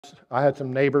I had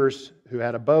some neighbors who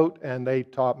had a boat, and they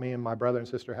taught me and my brother and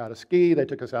sister how to ski. They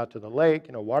took us out to the lake,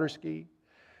 water ski.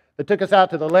 They took us out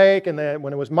to the lake, and then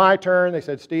when it was my turn, they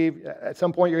said, Steve, at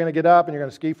some point you're going to get up and you're going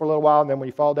to ski for a little while, and then when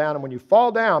you fall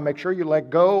down, make sure you let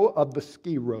go of the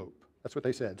ski rope. That's what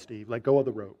they said, Steve, let go of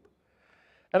the rope.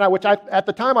 And at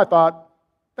the time I thought,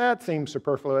 that seems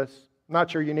superfluous. I'm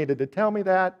not sure you needed to tell me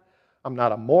that. I'm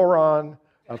not a moron.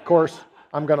 Of course,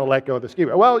 I'm going to let go of the ski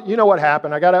rope. Well, you know what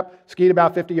happened. I got up, skied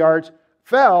about 50 yards,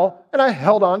 fell, and I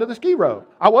held on to the ski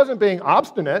rope. I wasn't being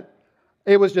obstinate.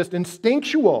 It was just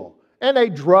instinctual. And they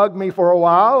drugged me for a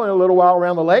while, and a little while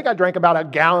around the lake. I drank about a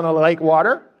gallon of lake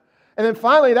water. And then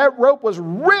finally, that rope was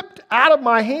ripped out of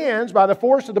my hands by the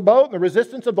force of the boat and the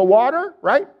resistance of the water,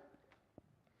 right?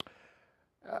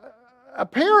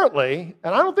 Apparently,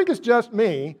 and I don't think it's just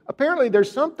me, apparently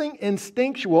there's something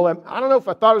instinctual, and I don't know if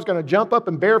I thought I was going to jump up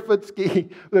and barefoot ski,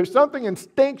 there's something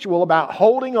instinctual about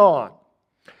holding on.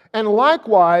 And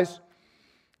likewise,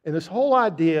 in this whole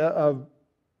idea of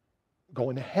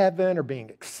going to heaven or being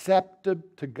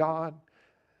accepted to God,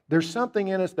 there's something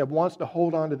in us that wants to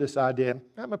hold on to this idea,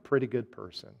 I'm a pretty good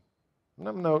person.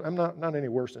 I'm not any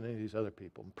worse than any of these other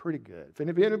people. I'm pretty good. If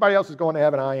anybody else is going to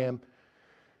heaven, I am,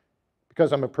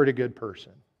 because I'm a pretty good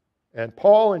person. And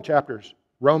Paul in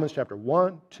Romans chapter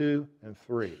 1, 2, and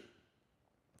 3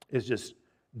 is just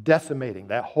decimating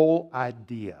that whole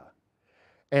idea.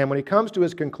 And when he comes to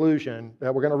his conclusion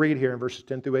that we're going to read here in verses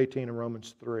 10 through 18 in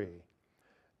Romans 3,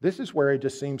 this is where he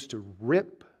just seems to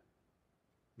rip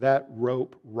that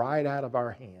rope right out of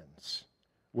our hands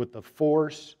with the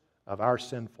force of our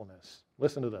sinfulness.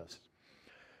 Listen to this.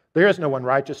 There is no one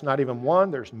righteous, not even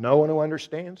one. There's no one who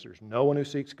understands. There's no one who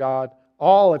seeks God.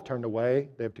 All have turned away.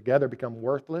 They have together become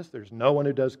worthless. There's no one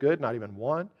who does good, not even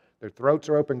one. Their throats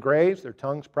are open graves. Their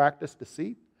tongues practice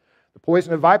deceit. The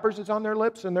poison of vipers is on their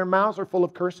lips, and their mouths are full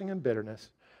of cursing and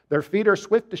bitterness. Their feet are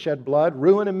swift to shed blood.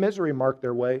 Ruin and misery mark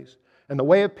their ways, and the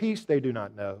way of peace they do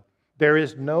not know. There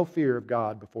is no fear of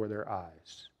God before their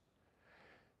eyes.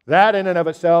 That in and of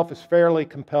itself is fairly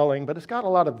compelling, but it's got a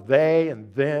lot of they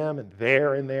and them and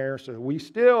there in there, so we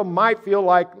still might feel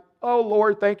like, oh,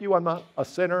 Lord, thank you, I'm not a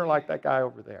sinner like that guy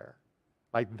over there,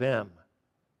 like them.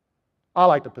 I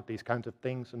like to put these kinds of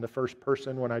things in the first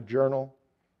person when I journal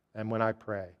and when I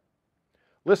pray.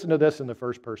 Listen to this in the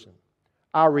first person.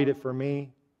 I'll read it for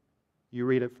me. You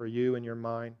read it for you in your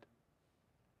mind.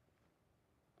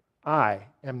 I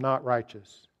am not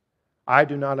righteous. I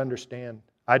do not understand.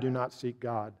 I do not seek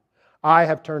God. I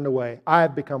have turned away. I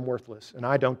have become worthless, and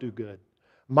I don't do good.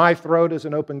 My throat is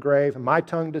an open grave, and my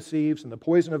tongue deceives, and the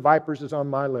poison of vipers is on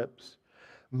my lips.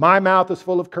 My mouth is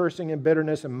full of cursing and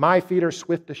bitterness, and my feet are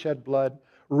swift to shed blood.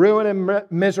 Ruin and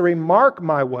misery mark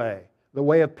my way. The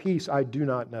way of peace I do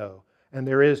not know, and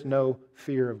there is no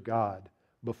fear of God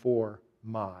before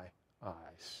my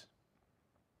eyes.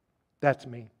 That's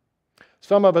me.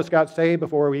 Some of us got saved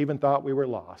before we even thought we were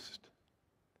lost.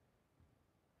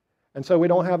 And so we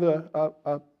don't have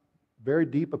a very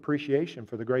deep appreciation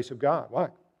for the grace of God. Why?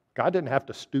 God didn't have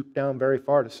to stoop down very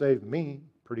far to save me,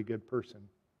 pretty good person.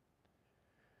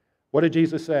 What did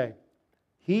Jesus say?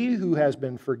 He who has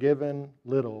been forgiven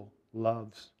little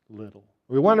loves little.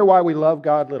 We wonder why we love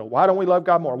God little. Why don't we love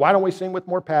God more? Why don't we sing with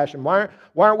more passion? Why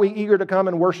aren't we eager to come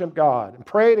and worship God and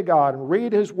pray to God and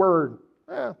read His Word?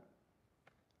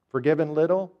 Forgiven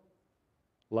little,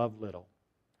 love little.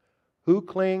 Who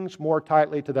clings more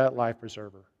tightly to that life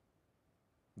preserver?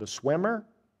 The swimmer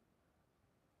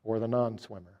or the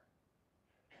non-swimmer?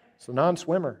 It's the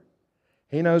non-swimmer.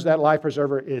 He knows that life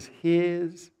preserver is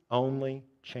his only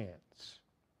chance.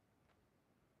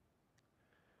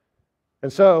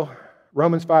 And so,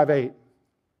 Romans 5:8,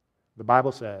 the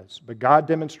Bible says, but God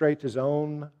demonstrates His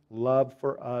own love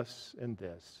for us in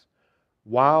this.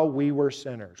 While we were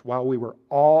sinners, while we were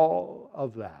all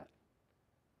of that,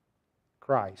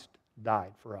 Christ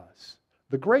died for us.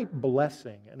 The great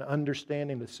blessing in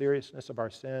understanding the seriousness of our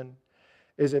sin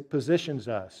is it positions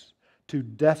us to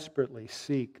desperately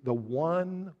seek the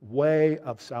one way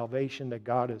of salvation that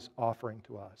God is offering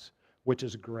to us, which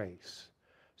is grace.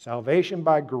 Salvation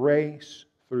by grace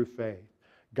through faith.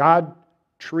 God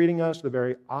treating us the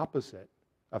very opposite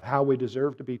of how we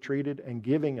deserve to be treated and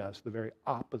giving us the very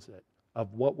opposite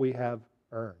of what we have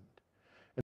earned.